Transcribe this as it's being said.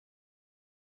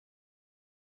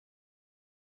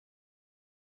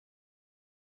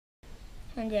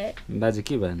हजुर बाजे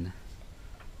के भयो अन्त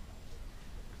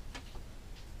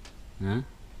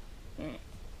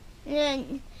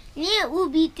नि उ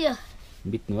बित्यो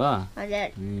बित्नु भयो हजुर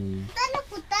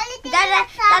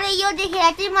तर यो देखेर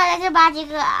चाहिँ मलाई चाहिँ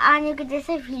बाजेको आनेको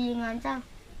त्यसै फिलिङ हुन्छ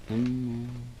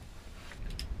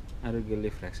आरोग्यले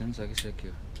फ्र्याक्सन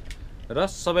सकिसक्यो र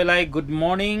सबैलाई गुड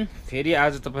मर्निङ फेरि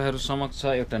आज तपाईहरु समक्ष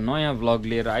एउटा नयाँ भ्लग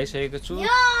लिएर आइसकेको छु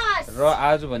र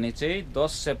आज भने चाहिँ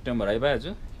 10 सेप्टेम्बर है भाइ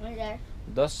हजुर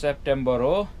 10 सेप्टेम्बर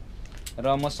हो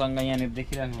र मसँग यहाँनिर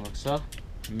देखिराख्नु भएको छ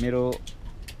मेरो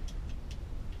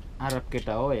आरब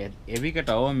केटा हो हेभी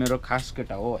केटा हो मेरो खास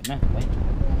केटा हो हैन भाइ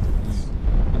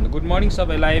अनि गुड मर्निङ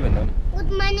सबैलाई भन्नु न गुड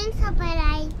मर्निङ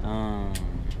सबैलाई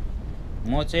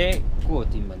म चाहिँ को हो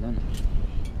तिमी भन्नु न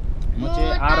म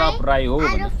चाहिँ आरब राई हो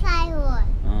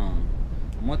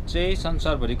म चाहिँ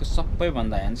संसारभरिको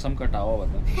सबैभन्दा ह्यान्डसम केटा हो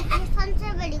भन्नु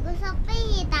संसारभरिको सबै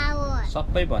केटा हो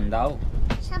सबैभन्दा हो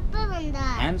सबैभन्दा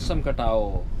ह्यान्डसम केटा हो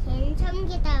ह्यान्डसम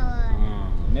केटा हो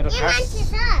मेरो खास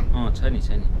छ नि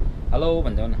हेलो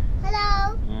भन्देऊ न हेलो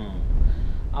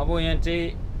अब यहाँ चाहिँ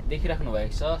देखिराख्नु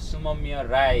भएको छ सुमम्य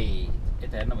राई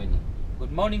यता हेर्नु बहिनी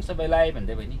गुड मर्निङ सबैलाई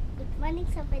भन्दै बहिनी गुड मर्निङ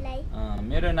सबैलाई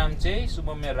मेरो नाम चाहिँ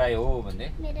सुमम्य राई हो भन्दै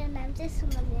मेरो नाम चाहिँ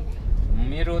सुमम्य राई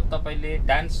मेरो तपाईले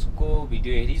डान्सको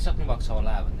भिडियो हेरिसक्नु भएको छ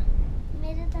होला भन्दै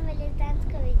मेरो तपाईले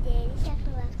डान्सको भिडियो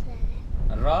हेरिसक्नु भएको छ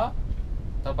र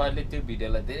तपाईले त्यो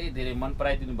भिडियोलाई धेरै धेरै मन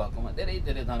पराइदिनु भएकोमा धेरै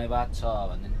धेरै धन्यवाद छ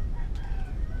भन्दै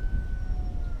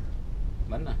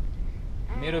भन्न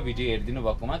मेरो भिडियो हेरिदिनु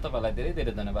भएकोमा तपाईलाई धेरै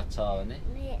धेरै धन्यवाद छ भन्दै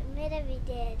मेरो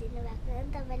भिडियो हेरिदिनु भएको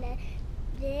तपाईलाई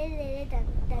धेरै धेरै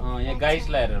धन्यवाद यहाँ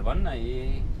गाइसलाई हेरेर भन्न ए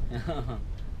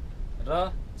र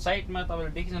साइडमा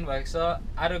तपाईले देखिसक्नु भएको छ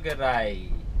आरोग्य राई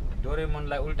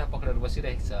डोरेमनलाई उल्टा पक्रेर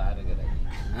बसिरहेको छ आरोग्य राई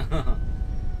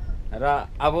र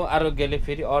अब आरोग्यले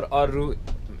फेरि अरु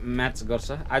म्याच गर्छ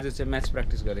आज चाहिँ म्याच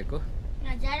प्र्याक्टिस गरेको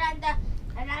हजुर अन्त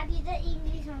राति चाहिँ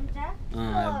इंग्लिश हुन्छ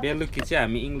बेलुकी चाहिँ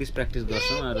हामी इंग्लिश प्र्याक्टिस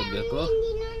गर्छौं आरोग्यको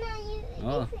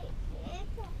हो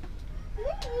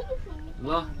ल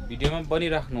भिडियोमा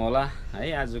बनिराख्नु होला है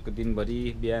आजको दिनभरि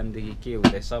बिहानदेखि के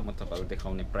हुँदैछ म तपाईहरुलाई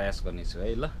देखाउने प्रयास गर्नेछु है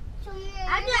ल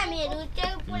आज हामीहरु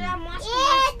चाहिँ पुरा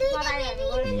मस्त पढाइहरु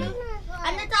गर्छौं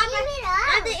अनि तपाईं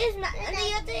अनि यसमा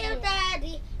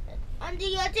अनि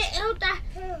यो चाहिँ एउटा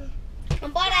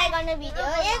पढाइ गर्ने भिडियो हो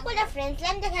एकपल्ट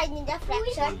फ्रेन्ड्सलाई पनि देखाइदिन्छ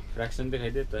फ्र्याक्सन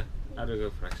देखाइदे त आरोग्य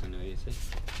फ्र्याक्सन हो यो चाहिँ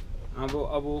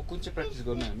अब कुन चाहिँ प्र्याक्टिस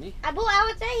गर्नु हामी अब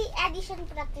चाहिँ एडिसन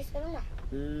प्र्याक्टिस गरौँ न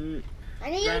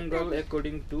triangle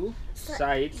according to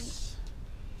sides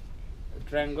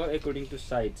triangle according to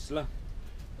sides ल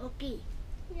okay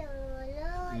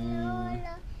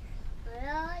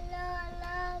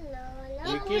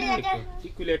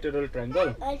equilateral triangle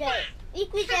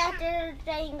equilateral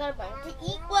triangle भन्छ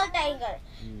equal triangle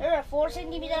 4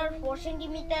 cm 4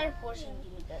 cm 4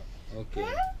 cm okay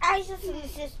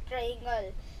isosceles triangle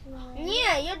नि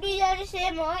यो दुईजना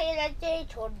सेम हो यसलाई चाहिँ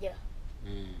छोड दियो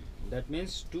that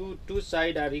means two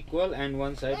side are equal and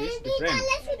one side is different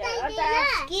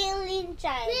scale in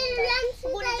side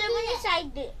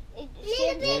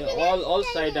all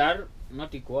side are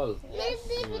not equal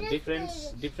different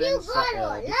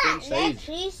size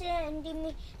 3 cm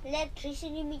let 3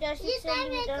 cm 6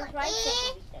 cm 5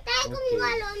 cm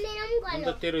अन्त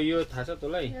तेरो यो थाहा छ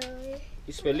तँलाई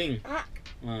स्पेलिङ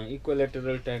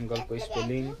इक्विलेटरल ट्रायंगल को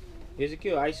स्पेलिङ यो चाहिँ के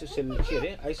हो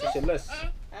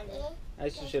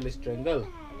आइसोसेलस ट्रायंगल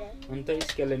अन्त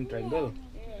स्केलेन ट्रायंगल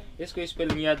यसको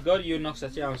स्पेलिङ याद गर यो नक्सा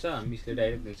चाहिँ आउँछ मिसले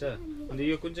डाइरेक्ट दिन्छ अन्त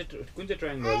यो कुन चाहिँ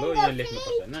ट्रायंगल हो यहाँ लेख्नु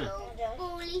पर्छ हैन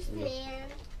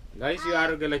गाइस यो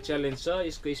आरोग्यलाई च्यालेन्ज छ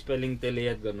यसको स्पेलिङ त्यसले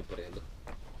याद गर्नु पर्यो ल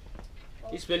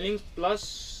स्पेलिङ प्लस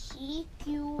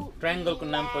ट्रायंगल को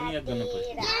नाम पनि याद गर्नु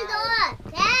पर्यो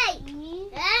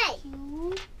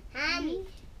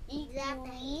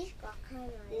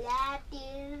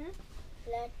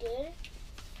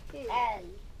L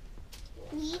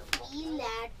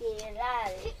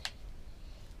equilateral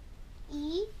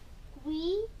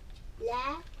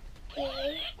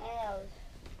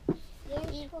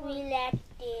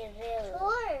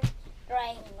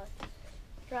triangle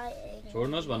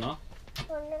छोड्नुस् भन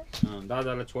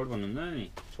दादालाई छोड भन्नुहुन्न नि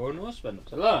छोड्नुस्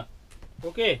भन्नुहुन्छ ल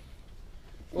ओके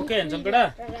ह्यान्डसम केटा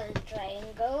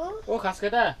ओ खास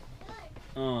केटा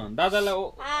दादालाई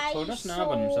छोड्नुस् न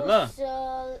भन्नुहुन्छ ल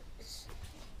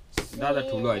दादा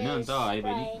ठुलो हैन अन्त है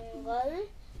बहिनी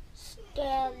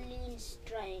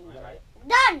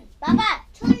डन बाबा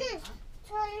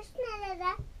छोड्नुस् न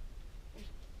दादा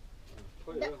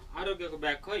आरोग्यको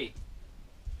ब्याग खै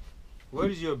Where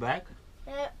is your bag?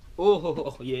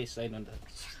 Oh, yes, I know that.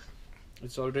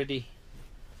 It's already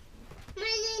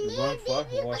gone for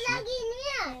washing.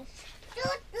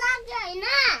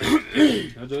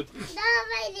 हजुर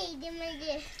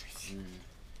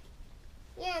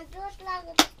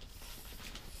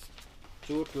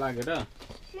चोट लागेर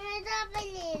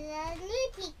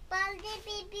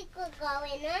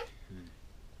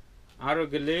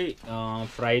आरोग्यले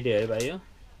फ्राइडे है भाइ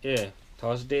ए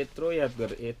थर्सडे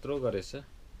यत्रो गरेछ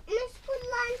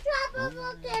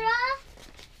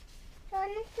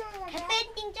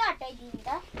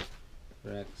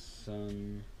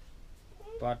फ्र्याक्सन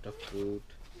पार्ट अफ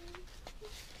फ्रुट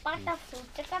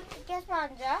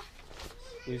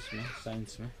उयसमा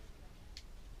साइन्समा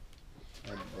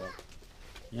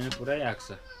यहाँ पुरै आएको छ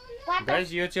गाइस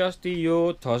यो चाहिँ अस्ति यो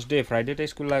थर्सडे फ्राइडे त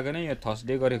स्कुल लागेन यो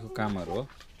थर्सडे गरेको कामहरू हो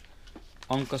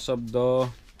अङ्क शब्द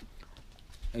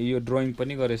यो ड्रइङ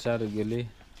पनि गरेछ आरोग्यले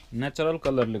नेचुरल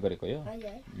कलरले गरेको यो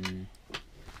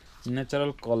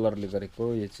नेचुरल कलरले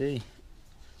गरेको यो चाहिँ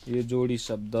यो जोडी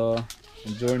शब्द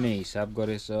जोड्ने हिसाब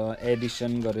गरेछ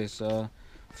एडिसन गरेछ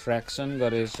फ्र्याक्सन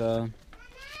गरेछ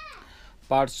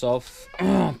पार्ट्स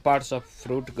अफ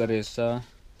फ्रुट गरेछ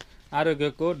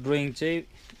आरोग्यको ड्रइङ चाहिँ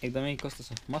एकदमै कस्तो छ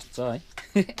मस्त छ है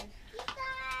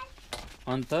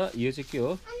अन्त यो चाहिँ के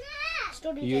हो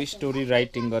यो स्टोरी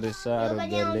राइटिङ गरेछ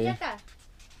आरोग्यले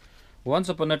once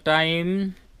upon a time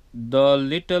the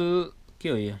little के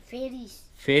हो यो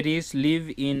fairies live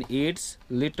in its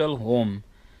little home.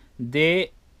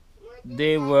 They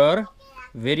were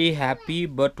very happy,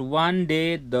 but one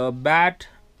day the bad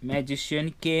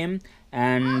magician came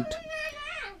and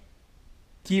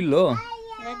killed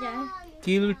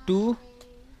 2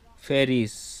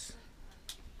 fairies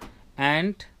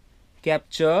and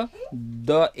capture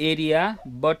the area,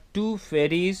 but 2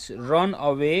 fairies run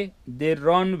away. They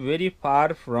run very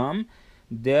far from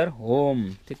their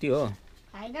home. त्यति हो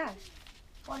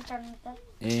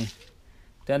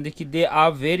त्यहाँदेखि they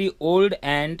are very old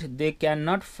and they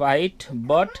cannot fight,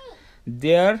 but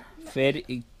their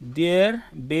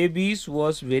babies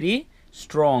was very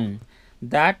strong.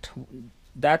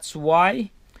 That's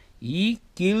why he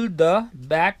killed the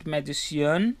bad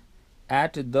magician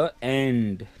at the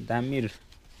end.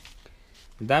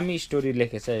 दामी story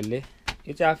लेखेछ यसले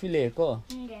यो चाहिँ आफै लेखेको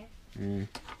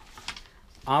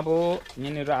अब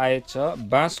यहाँनिर आएछ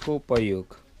बाँसको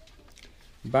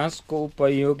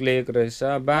उपयोग लेखेको रहेछ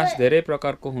बाँस धेरै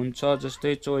प्रकारको हुन्छ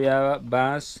जस्तै चोया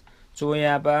बाँस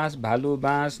भालु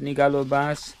बाँस निगालो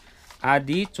बाँस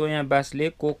आदि चोया बाँसले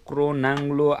कोक्रो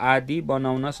नाङ्लो आदि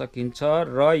बनाउन सकिन्छ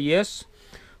र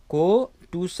यसको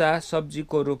टुसा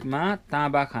सब्जीको रूपमा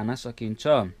ताँबा खान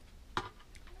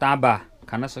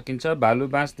सकिन्छ भालु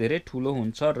बाँस धेरै ठुलो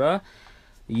हुन्छ र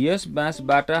यस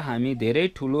बाँसबाट हामी धेरै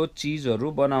ठुलो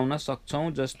चिजहरू बनाउन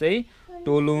सक्छौं जस्तै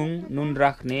टोलुङ नुन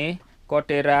राख्ने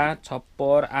कटेरा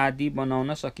छप्पर आदि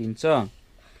बनाउन सकिन्छ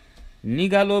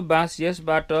निगालो बाँस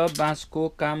यसबाट बाँसको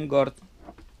काम गर्छ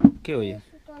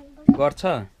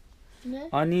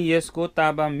अनि यसको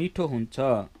ताबा मिठो हुन्छ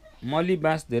मली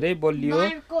बाँस धेरै बलियो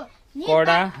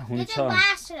कडा हुन्छ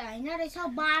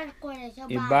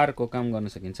बारको काम गर्न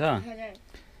सकिन्छ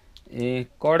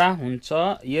कडा हुन्छ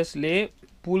यसले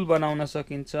पुल बनाउन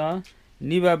सकिन्छ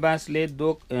निवा बाँसले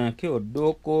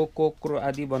डोको कोक्रो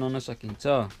आदि बनाउन सकिन्छ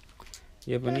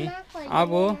यो पनि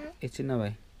अब एकछिन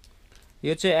भाइ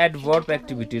यो चाहिँ एडभर्ब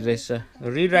एक्टिभिटी रहेछ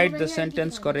rewrite the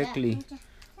sentence correctly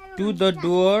to the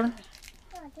door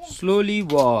slowly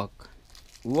walk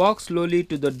slowly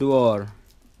to the door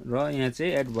र यहाँ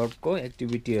चाहिँ एडभर्बको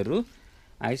एक्टिभिटीहरू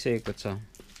आइसकेको छ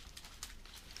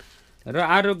र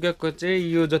आरोग्यको चाहिँ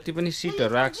यो जति पनि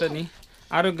सिटहरू आएको छ नि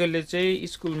आरोग्यले चाहिँ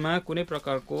स्कुलमा कुनै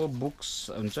प्रकारको बुक्स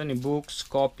हुन्छ नि बुक्स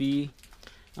कपी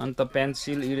अन्त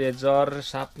पेन्सिल इरेजर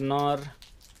सार्पनर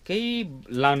केही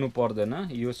लानु पर्दैन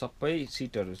यो सबै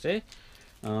सिटहरू चाहिँ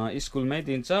स्कुलमै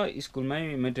दिन्छ स्कुलमै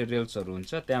मेटेरियल्सहरू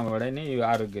हुन्छ त्यहाँबाट नै यो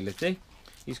आरोग्यले चाहिँ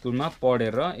स्कुलमा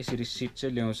पढेर यसरी सिट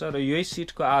चाहिँ ल्याउँछ र यही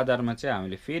सिटको आधारमा चाहिँ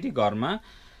हामीले फेरि घरमा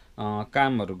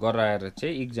कामहरू गराएर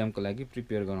चाहिँ इक्जामको लागि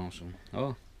प्रिपेयर गराउँछौँ हो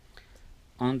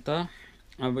अन्त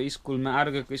अब स्कुलमा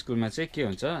आरोग्यको स्कुलमा चाहिँ के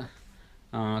हुन्छ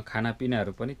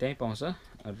खानापिनाहरू पनि त्यहीँ पाउँछ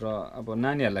र अब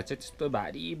नानीहरूलाई चाहिँ त्यस्तो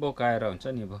भारी बोकाएर हुन्छ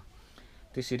नि अब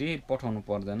त्यसरी पठाउनु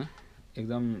पर्दैन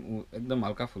एकदम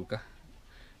हल्का फुल्का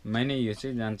नै यो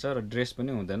चाहिँ जान्छ र ड्रेस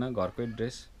पनि हुँदैन घरकै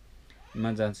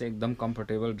ड्रेसमा जान्छ एकदम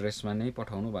कम्फर्टेबल ड्रेसमा नै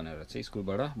पठाउनु भनेर चाहिँ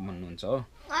स्कुलबाट भन्नुहुन्छ हो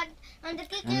अन्त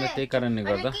त्यही कारणले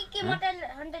गर्दा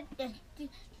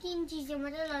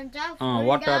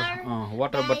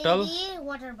वाटर बटल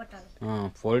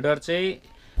फोल्डर चाहिँ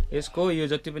यसको यो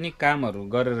जति पनि कामहरू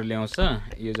गरेर ल्याउँछ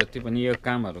यो जति पनि यो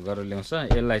कामहरू गरेर ल्याउँछ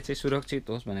यसलाई चाहिँ सुरक्षित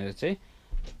होस् भनेर चाहिँ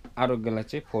आरोग्यलाई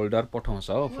चाहिँ फोल्डर पठाउँछ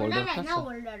हो फोल्डर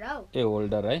ए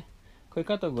होल्डर है खोइ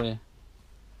कहाँ त गयो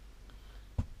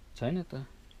छैन त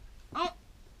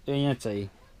यहाँ चाहिँ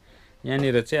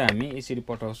यहाँनिर चाहिँ हामी यसरी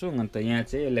पठाउँछौँ अन्त यहाँ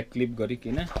चाहिँ यसलाई क्लिप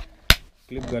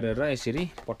गरेर यसरी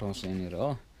पठाउँछौँ यहाँनिर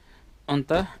हो।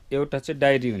 अन्त एउटा चाहिँ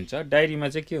डायरी हुन्छ। डायरीमा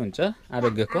चाहिँ के हुन्छ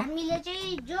आरोग्यको हामीले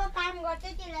चाहिँ जो काम गर्छ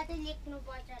त्यसलाई चाहिँ लेख्नु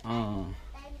पर्छ।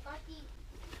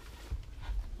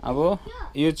 अब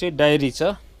यो चाहिँ डायरी छ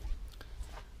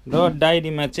र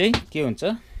डायरीमा चाहिँ के हुन्छ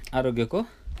आरोग्यको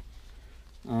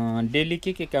डेली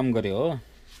के काम गर्यो हो।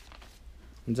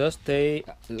 जस्तै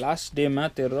लास्ट डेमा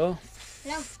तेरो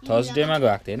थर्सडेमा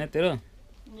गएको थियो होइन तेरो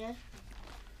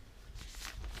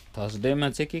थर्सडेमा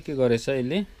चाहिँ के गरेछ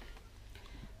यसले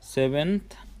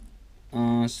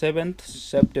 7th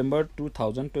सेप्टेम्बर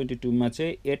 2022 मा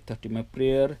चाहिँ 8:30 मा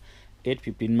प्रेयर,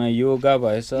 8:15 मा योगा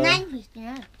भएछ,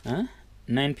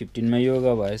 9:15 मा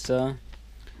योगा भएछ,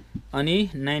 अनि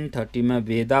 9:30 मा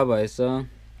भेदा भएछ,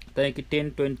 त्यहाँदेखि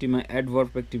 10:20 मा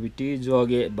एडभर्ब एक्टिभिटी जो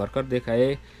अघि भर्खर देखाए,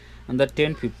 अन्त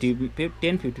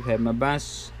 10:55 मा बास,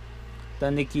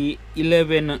 त्यहाँदेखि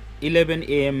 11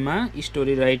 AM मा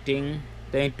स्टोरी राइटिङ,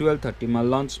 त्यहाँदेखि 12:30 मा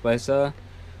लन्च भएछ,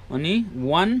 अनि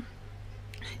 1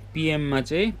 PM मा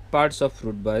चाहिँ पार्ट्स अफ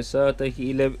फ्रुट भएछ, त्यहाँदेखि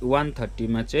 1:30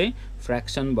 मा चाहिँ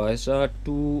फ्र्याक्सन भएछ,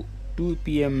 2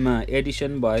 PM मा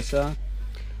एडिसन भएछ,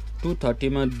 2:30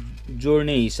 मा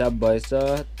जोड्ने हिसाब भएछ,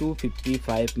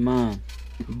 2:55 मा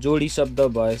जोडी शब्द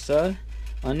भएछ,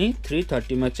 अनि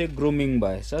 3:30 मा चाहिँ ग्रुमिङ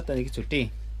भएछ। त्यहाँदेखि छुट्टी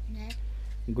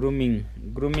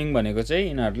ग्रुमिङ भनेको चाहिँ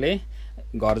यिनीहरूले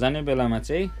घर जाने बेलामा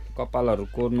चाहिँ कपालहरू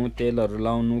कोर्नु, तेलहरू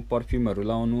लाउनु, पर्फ्युमहरू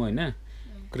लाउनु होइन,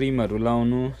 क्रिमहरू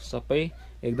लाउनु, सबै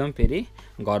एकदम फेरि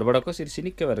घरबाट कसरी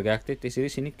सिनिक्क भएर गएको थियो त्यसरी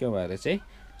सिनिक्क भएर चाहिँ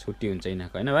छुट्टी हुन्छ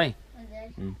यिनीहरूको होइन भाइ।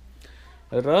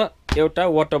 र एउटा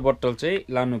वाटर बोतल चाहिँ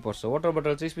लानुपर्छ। वाटर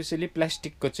बोतल चाहिँ स्पेसली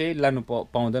प्लास्टिकको चाहिँ लानु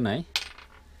पाउँदैन है।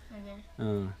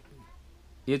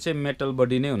 यो चाहिँ मेटल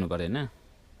बडी नै हुनु पर्यो होइन,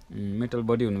 मेटल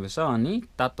बडी हुनुपर्छ, अनि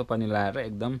तातो पानी लाएर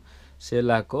एकदम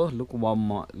सेलाको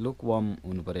लुकवार्म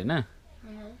हुनु पर्यो होइन,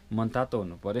 मन तातो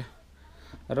हुनु पर्यो।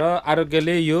 र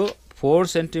आरोग्यले यो 4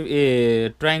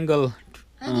 ट्रायङ्गल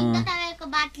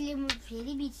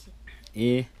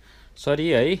ए सरी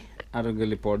है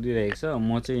आरोग्यले पढिरहेको छ,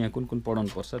 म चाहिँ यहाँ कुन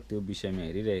पढाउनु पर्छ त्यो विषयमा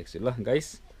हेरिरहेको छु। ल गाइस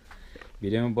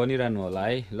भिडियोमा बनिरहनु होला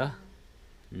है। ल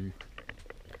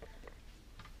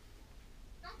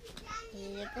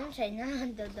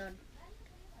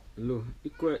लु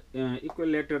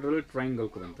इक्विलेटरल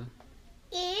ट्रायङ्गलको भन्छ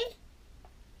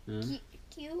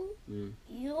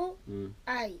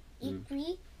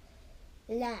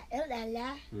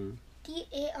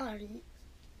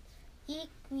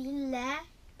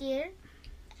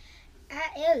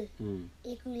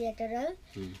equilateral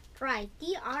try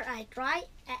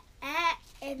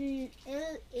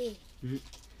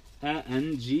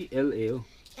ANGLA हो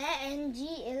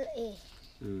ANGLA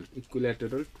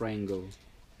इक्विलेटरल ट्रायङ्गल।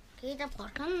 के त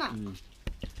फर्कन न।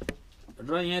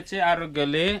 र यहाँ चाहिँ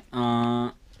आरोग्यले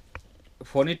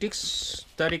फोनेटिक्स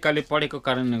तरिकाले पढेको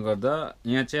कारणले गर्दा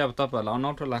यहाँ चाहिँ अब तपाईँहरूलाई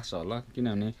अनौठो लाग्छ होला,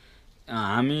 किनभने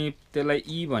हामी त्यसलाई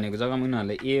ई भनेको जग्गामा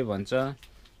उनीहरूले ए भन्छ,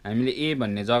 हामीले ए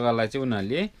भन्ने जग्गालाई चाहिँ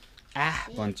उनीहरूले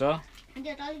भन्छ।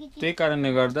 त्यही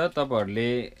कारणले गर्दा तपाईँहरूले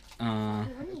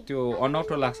त्यो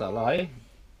अनौठो लाग्छ होला है,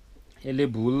 यसले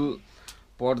भुल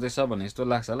पढ्दैछ भने जस्तो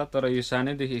लाग्छ होला। तर यो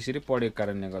सानैदेखि यसरी पढेको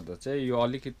कारणले गर्दा चाहिँ यो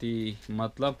अलिकति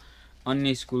मतलब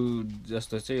अन्य स्कुल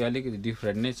जस्तो चाहिँ अलिकति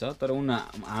डिफ्रेन्ट नै छ। तर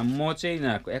म चाहिँ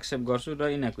यिनीहरूको एक्सेप्ट गर्छु र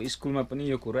यिनीहरूको स्कुलमा पनि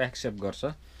यो कुरो एक्सेप्ट गर्छ।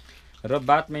 र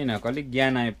बादमा यिनीहरूको अलिक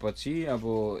ज्ञान आएपछि अब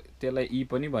त्यसलाई ई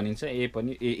पनि भनिन्छ, ए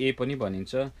पनि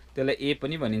भनिन्छ, त्यसलाई ए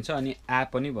पनि भनिन्छ, अनि आ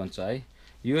पनि भन्छ है।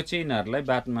 यो चाहिँ यिनीहरूलाई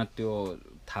बादमा त्यो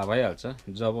थाहा भइहाल्छ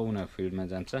जब उनीहरू फिल्डमा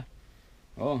जान्छ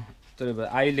हो। तर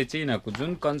अहिले चाहिँ यिनीहरूको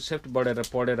जुन कन्सेप्ट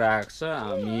पढेर आएको छ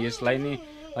हामी यसलाई नै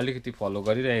अलिकति फलो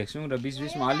गरिरहेको छौँ। र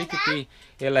बिचबिचमा अलिकति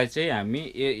यसलाई चाहिँ हामी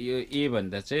ए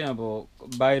भन्दा चाहिँ अब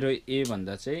बाहिर ए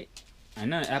भन्दा चाहिँ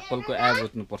होइन एप्पलको ए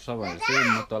बुझ्नुपर्छ भनेर चाहिँ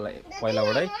म तँलाई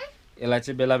पहिलाबाटै यसलाई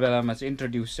चाहिँ बेला बेलामा चाहिँ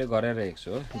इन्ट्रोड्युस चाहिँ गराइरहेको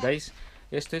छु हो गाइस।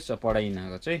 यस्तै छ पढाइ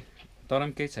यिनीहरूको चाहिँ, तर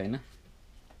पनि केही छैन,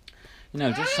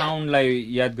 यिनीहरू चाहिँ साउन्डलाई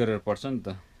याद गरेर पढ्छ नि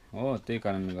त हो। त्यही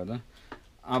कारणले गर्दा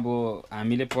अब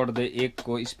हामीले पढ्दै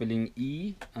एकको स्पेलिङ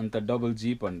ई अन्त डबल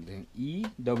जी भन्थ्यो, ई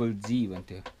डबल जी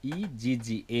भन्थ्यो, ई जी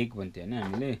जी एग भन्थ्यो होइन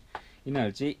हामीले।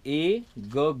 यिनीहरू चाहिँ ए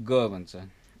ग भन्छ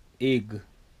एग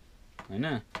होइन,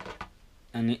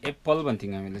 अनि एप्पल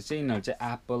भन्थ्यौँ हामीले चाहिँ, यिनीहरू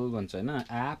चाहिँ एप्पल भन्छ होइन,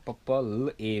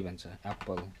 एप्पल ए भन्छ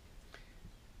एप्पल।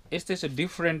 यस्तै छ,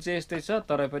 डिफ्रेन्ट चाहिँ यस्तै छ।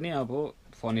 तर पनि अब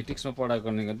फोनेटिक्समा पढाएको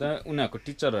कारणले गर्दा उनीहरूको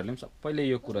टिचरहरूले पनि सबैले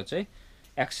यो कुरा चाहिँ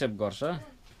एक्सेप्ट गर्छ।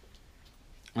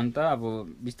 अन्त अब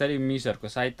बिस्तारै मिसहरूको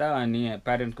सहायता अनि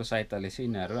प्यारेन्टको सहायताले चाहिँ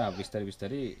यिनीहरू अब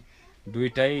बिस्तारै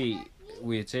दुइटै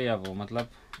उयो चाहिँ अब मतलब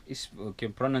के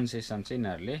प्रोनाउन्सिएसन चाहिँ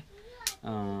यिनीहरूले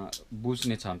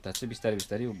बुझ्ने क्षमता चाहिँ बिस्तारै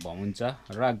बिस्तारै हुन्छ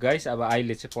र गाइस अब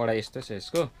अहिले चाहिँ पढाइ यस्तो छ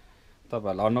यसको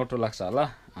तपाईँहरूलाई अनौठो लाग्छ होला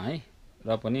है र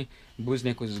पनि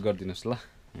बुझ्ने कोसिस गरिदिनुहोस् ल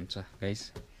हुन्छ गाइस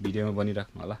भिडियोमा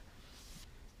बनिराख्नु होला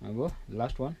अब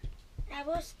लास्ट वान अब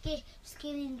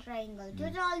स्केलिङ ट्रायंगल त्यो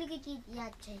चाहिँ अलिकति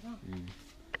याद छैन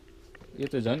यो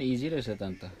त झन् इजी रहेछ त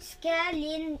अन्त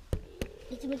स्केलिङ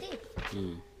यति मात्रै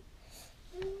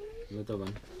यो त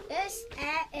भन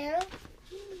SAL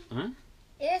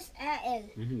SAL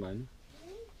भन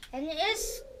अनि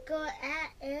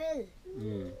SKAL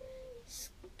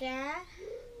SKA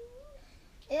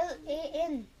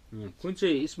LAN कुन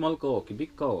चाहिँ स्मल को हो कि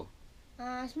बिग को हो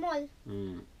स्मल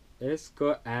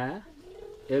SKALANA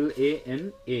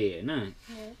हैन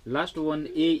last one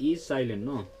A is silent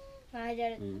no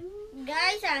हजुर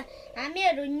गाइस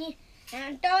हामीहरु नि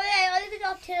तपाईलाई अलिकति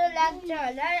अप्ठ्यारो लाग्छ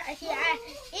होला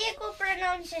ए को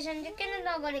प्रोनाउन्सिएसन चाहिँ किन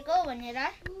नगरेको भनेर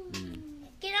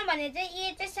किनभने चाहिँ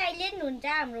ए चाहिँ साइलेन्ट हुन्छ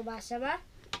हाम्रो भाषामा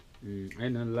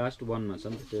हैन लास्ट वानमा छ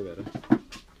नि त्यही भएर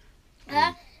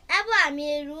अब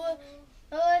हामीहरु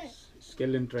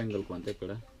स्केलिङ ट्रायंगल भन्छ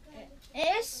एकपल्ट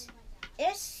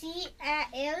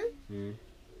SCAL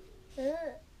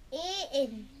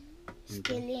AN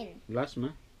स्केलिङ लास्टमा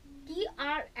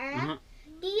TRA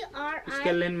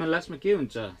स्केलिङमा लास्टमा के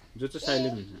हुन्छ जो चाहिँ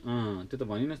साइलेन्ट हुन्छ त्यो त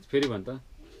भनिन फेरि भन त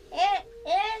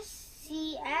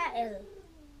SCAL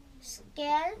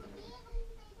स्केल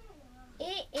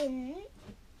AN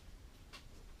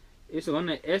यसो भन्न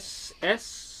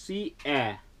SSCA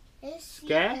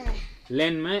स्क्या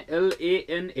लेनमा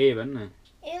LANA भन्न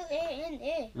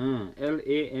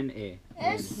LANA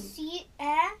SCALLANA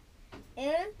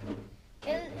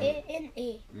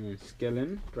स्केलिङ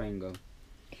ट्रायंगल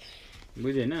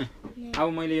बुझ्यो हैन अब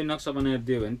मैले यो नक्सा बनाएर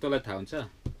दियो भने तँलाई थाहा हुन्छ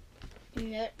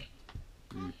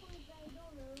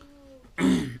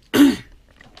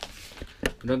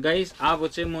र गाइस अब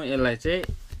चाहिँ म यसलाई चाहिँ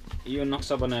यो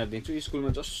नक्सा बनाएर दिन्छु स्कुलमा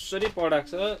जसरी पढाएको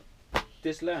छ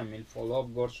त्यसलाई हामी फलो अप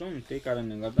गर्छौं त्यही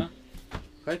कारणले गर्दा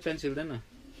खै पेन्सिल देन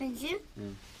पेन्सिल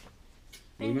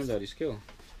भुइँमा झरिस के हो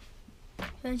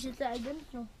पेन्सिल चाहिँ आइदैन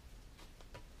न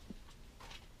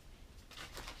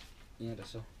यहाँ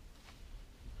रहेछ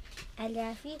अहिले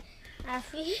आफै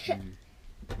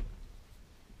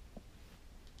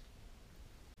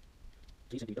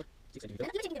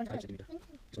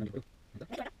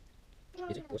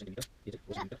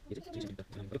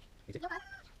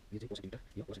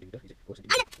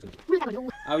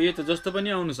अब यो त जस्तो पनि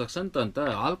आउन सक्छ नि त अन्त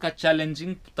हल्का च्यालेन्जिङ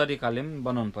तरिकाले पनि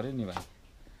बनाउनु पर्यो नि भाइ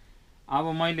अब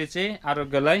मैले चाहिँ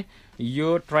आरोग्यलाई यो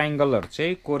ट्रायंगलहरु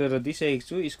चाहिँ कोरेर दिइसकेको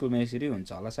छु स्कुलमा यसरी हुन्छ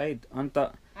होला सायद अन्त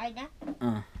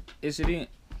यसरी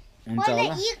हुन्छ होला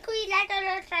इक्विलेटरल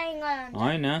ट्रायंगल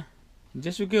हैन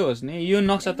जेसुकै होस् नि यो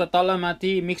नक्सा त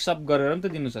तलमाथि मिक्स अप गरेर पनि त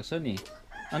दिनु सक्छ नि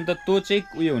अन्त त्यो चाहिँ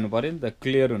उयो हुनु पर्यो नि त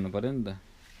क्लियर हुनु पर्यो नि त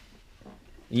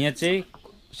यहाँ चाहिँ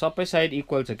सबै साइड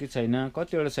इक्वल छ कि छैन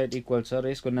कतिवटा साइड इक्वल छ र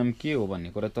यसको नाम के हो भन्ने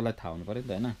कुरा तँलाई थाहा हुनु पर्यो नि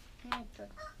त हैन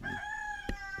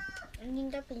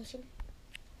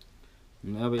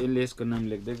अब यसले यसको नाम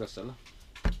लेख्दै गर्छ ल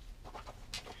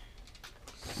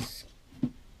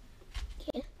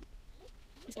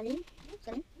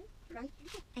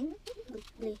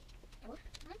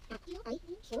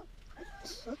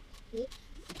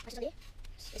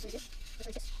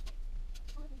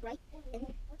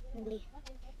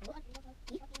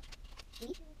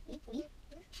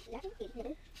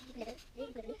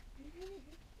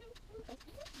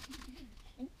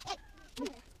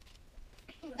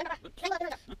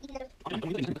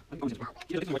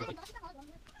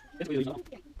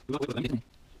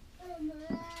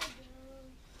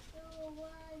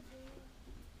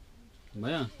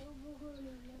भया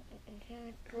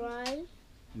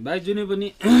भाइ जुनै पनि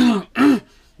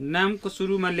नामको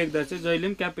सुरुमा लेख्दा चाहिँ जहिले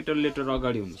पनि क्यापिटल लेटर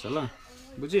अगाडि हुन्छ ल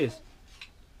बुझिस्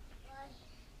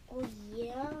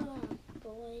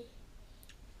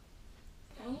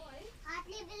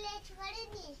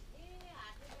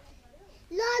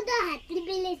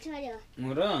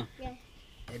र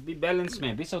हेभी ब्यालेन्समा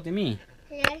हेभी छौ तिमी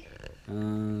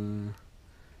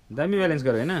दामी ब्यालेन्स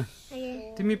गर हैन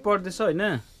तिमी पढ्दैछौ हैन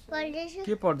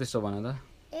के पढ्दैछौ भन त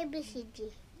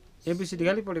एबिसिडी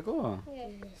खाली पढेको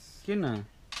किन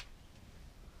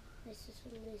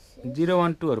 0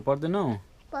 1 2 हरु पढ्दैनौ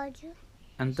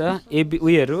अन्त एबी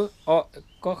उयोहरु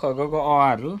क ख ग ग अ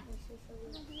हरु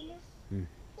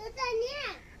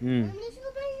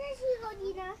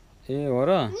ए हो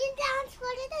र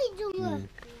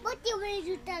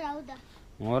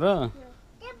हो र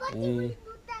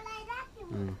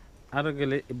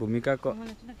आरोग्यले भूमिकाको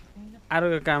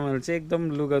आरोग्य कामले चाहिँ एकदम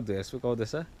लुगा धोएर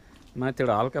सुकाउँदैछ माथिबाट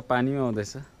हल्का पानीमा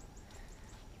आउँदैछ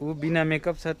ऊ बिना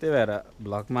मेकअप छ त्यही भएर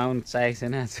भ्लगमा आउनु चाहेको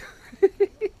छैन आज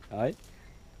है।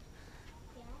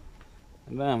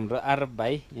 र हाम्रो आरब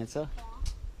भाइ यहाँ छ।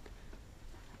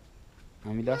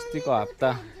 हामीले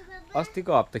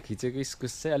अस्तिको हप्ता खिचेको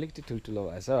इस्कुस चाहिँ अलिकति ठुल्ठुलो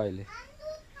भएछ अहिले।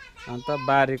 अन्त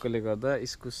बारेकोले गर्दा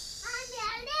इस्कुस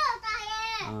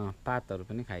पातहरू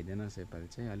पनि खाइदिएन यसपालि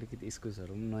चाहिँ। अलिकति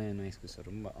इस्कुसहरू पनि नयाँ इस्कुसहरू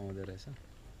पनि आउँदो रहेछ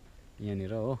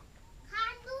यहाँनिर हो।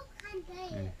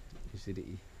 यसरी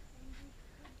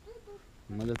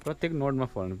मजाले प्रत्येक नोडमा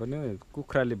फल्नु पर्ने हो।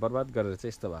 कुखुराले बर्बाद गरेर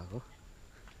चाहिँ यस्तो भएको।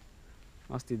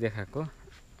 अस्ति देखाएको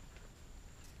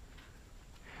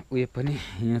उयो पनि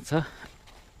यहाँ छ।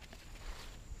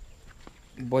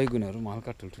 बैगुनहरू पनि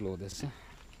हल्का ठुल्ठुलो हुँदैछ।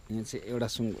 यहाँ चाहिँ एउटा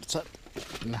सुँगुर छ।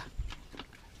 ल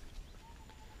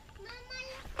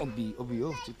ओबी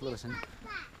हो चिप्लो रहेछ नि।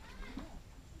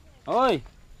 ओइ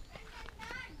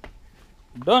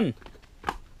डन।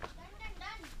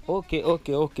 ओके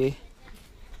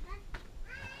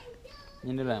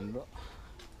यहाँनिर हाम्रो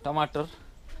टमाटर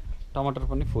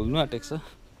पनि फुल्नु आँटेको छ।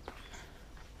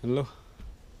 ल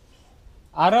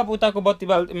आरब उताको बत्ती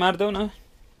मारिदेऊ न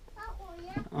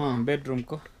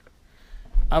बेडरुमको।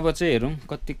 अब चाहिँ हेरौँ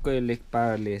कतिको यसले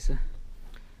power लिएछ।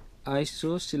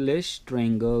 Isosceles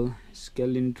triangle,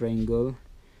 scalene triangle,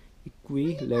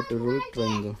 equilateral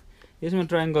triangle. यसमा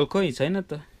ट्रायङ्गल खोइ छैन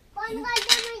त।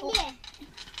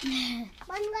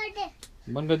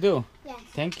 बन्द गरिदेऊ।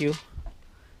 Thank you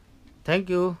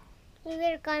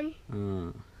welcome.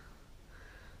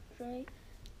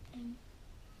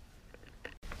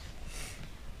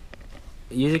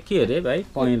 यो चाहिँ के अरे भाइ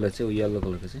पहेँलो चाहिँ येल्लो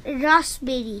कलरको चाहिँ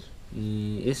रसबेरी।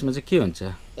 यसमा चाहिँ के हुन्छ?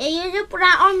 यो चाहिँ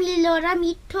पुरा अम्लिलो र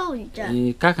मिठो हुन्छ।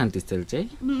 कहाँ खान्थिस् त्यसले चाहिँ?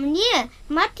 नि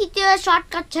माथि त्यो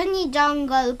सर्टकट छ नि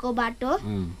जङ्गलको बाटो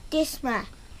त्यसमा।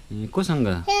 कोसँग?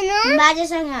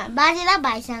 बाजेसँग, बाजे र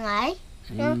भाइसँग है।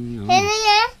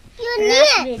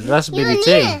 रसबेरी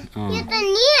चाहिँ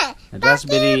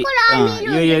रसबेरी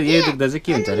यो देख्दा चाहिँ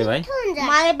के हुन्छ अरे भाइ?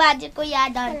 मलाई बाजेको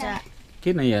याद आउँछ।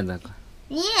 किन याद आएको?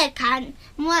 नि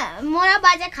म र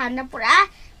बाजे खान पुरा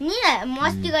नि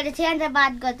मस्ती गरेको थियो अन्त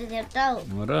बात गर्दै थियो त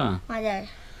हो र? हजुर।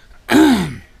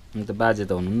 अन्त बाजे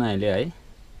त हुनुहुन्न अहिले है?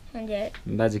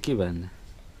 हजुर। बाजे के भयो अन्त?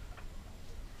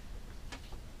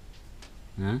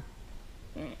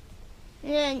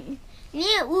 नि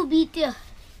ऊ बित्यो।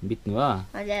 बित्नु भयो?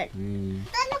 हजुर।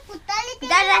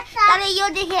 तर यो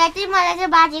देखेर चाहिँ मलाई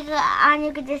चाहिँ बाजेको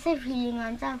आनेको जस्तै फिलिङ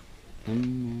आउँछ।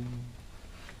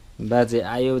 बाजे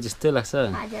आयो जस्तै लाग्छ।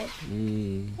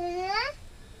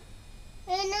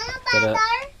 तर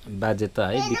बाजे त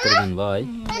है भित्र जानुभयो है।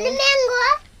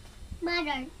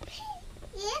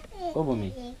 ओ भूमि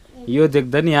यो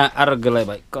देख्दा नि आरोग्यलाई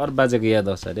भयङ्कर बाजेको याद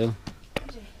आउँछ अरे हौ।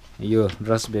 यो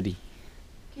रसबेरी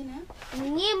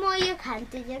नि म यो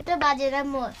खान्थेँ त बाजे र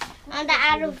म अन्त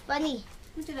आरु पनि।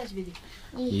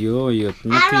 यो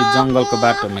माथि जङ्गलको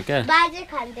बाटोमा क्या बाजे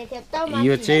खान्थे थियो त।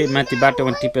 यो चाहिँ माथि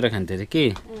बाटोमा टिपेर खान्थे अरे कि।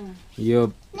 यो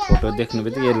फोटो देख्नु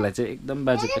बित्तिकै यसलाई चाहिँ एकदम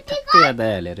बाजेको ठ्याक्कै याद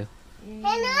आइहाल्यो अरे।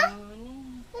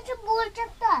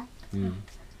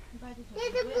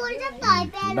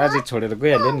 बाजे छोडेर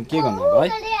गइहाल्यो नि के गर्नु है।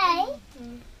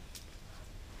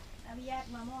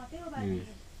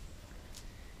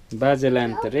 बाजेलाई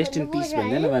अन्त रेस्ट इन पिस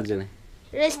भन्दैन बाजेलाई?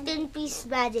 रेस्ट इन पिस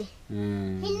बाजे।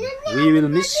 वी विल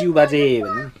मिस यु बाजे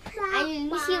भन्नु। आई विल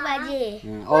मिस यु बाजे।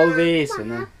 अलवेज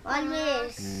भन्नु।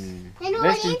 Always.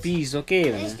 Rest in piece okay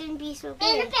भन्नु। Rest in piece okay.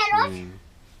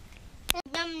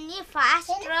 एकदम नि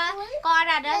फास्ट र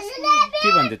कडा र के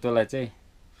भन्थे तँलाई चाहिँ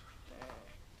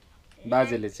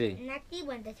बाजेले चाहिँ? नाति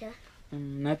भन्दैछ।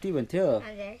 नाति भन्थ्यो?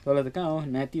 तँलाई त कहाँ हो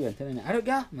नाति भन्थ्यो नि? अरे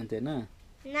क्या भन्थ्यो होइन?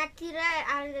 नाति र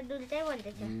आएर दुल्टै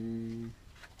भन्दैछ।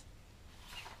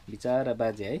 बिचारा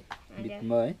बाजे है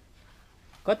बित्नु है।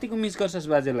 कतिको मिस गर्छस्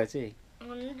बाजेलाई चाहिँ?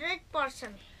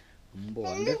 100%।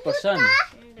 100%?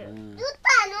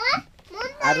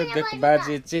 आरोग्यको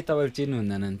बाजे चाहिँ तपाईँले चिन्नु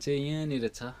हुँदैन भने चाहिँ यहाँनिर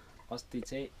छ। अस्ति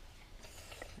चाहिँ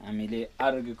हामीले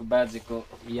आरोग्यको बाजेको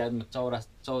यादमा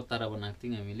चौतारा बनाएको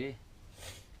थियौँ हामीले।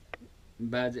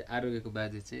 बाजे आरोग्यको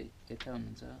बाजे चाहिँ यता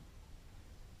हुनुहुन्छ।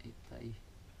 यता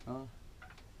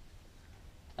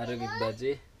आरोग्यको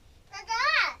बाजे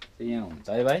यहाँ हुन्छ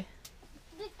है भाइ।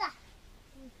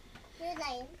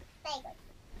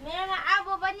 मेरोमा अब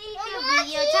पनि त्यो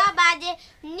भिडियो छ बाजे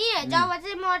नि जब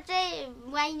चाहिँ म चाहिँ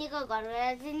वाइनीको घर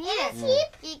गएर चाहिँ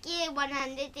नि के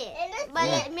बनाउँदै थिएँ।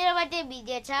 मेरोमा त्यो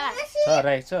भिडियो छ।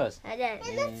 राखेको छस्? हजुर।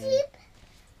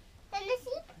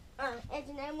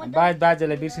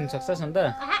 बाजेलाई बिर्सिनु सक्छस् अन्त?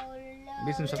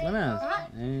 बिर्सिनु सक्दैन?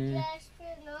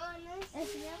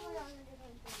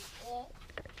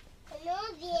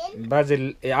 बाजे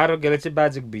आरोग्यले चाहिँ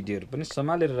बाजेको भिडियोहरू पनि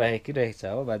सम्हालेर राखेको छ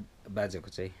हो बाजेको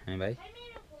चाहिँ है भाइ।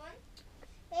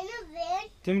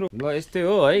 तिम्रो ल यस्तै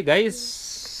हो है गाइस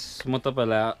म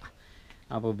तपाईलाई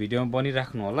अब भिडियोमा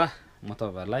बनिराख्नु होला म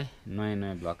तपाईहरुलाई नयाँ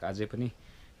नयाँ भ्लग अझै पनि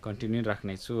कन्टिन्यू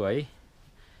राख्ने छु है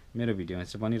मेरो भिडियोमा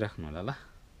चाहिँ बनिराख्नु होला ल